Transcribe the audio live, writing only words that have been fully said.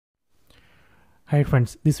Hi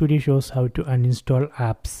friends, this video shows how to uninstall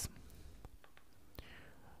apps.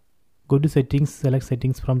 Go to settings, select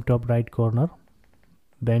settings from top right corner,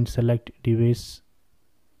 then select device,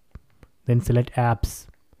 then select apps.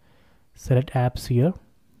 Select apps here,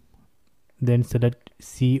 then select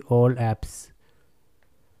see all apps.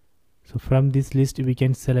 So from this list we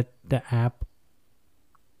can select the app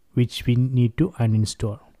which we need to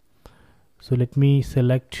uninstall. So let me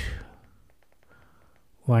select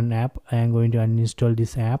one app. I am going to uninstall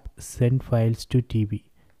this app, send files to TV.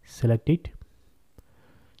 Select it.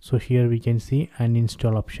 So here we can see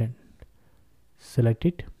uninstall option. Select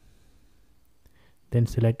it, then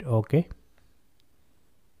select OK.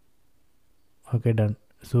 Okay, done.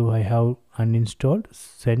 So I have uninstalled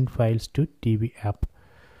send files to TV app.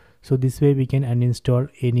 So this way we can uninstall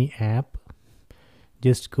any app.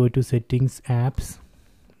 Just go to settings, apps,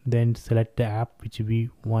 then select the app which we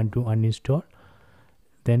want to uninstall,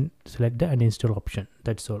 then select the uninstall option.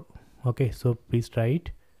 That's all. Okay, so please try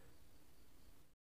it.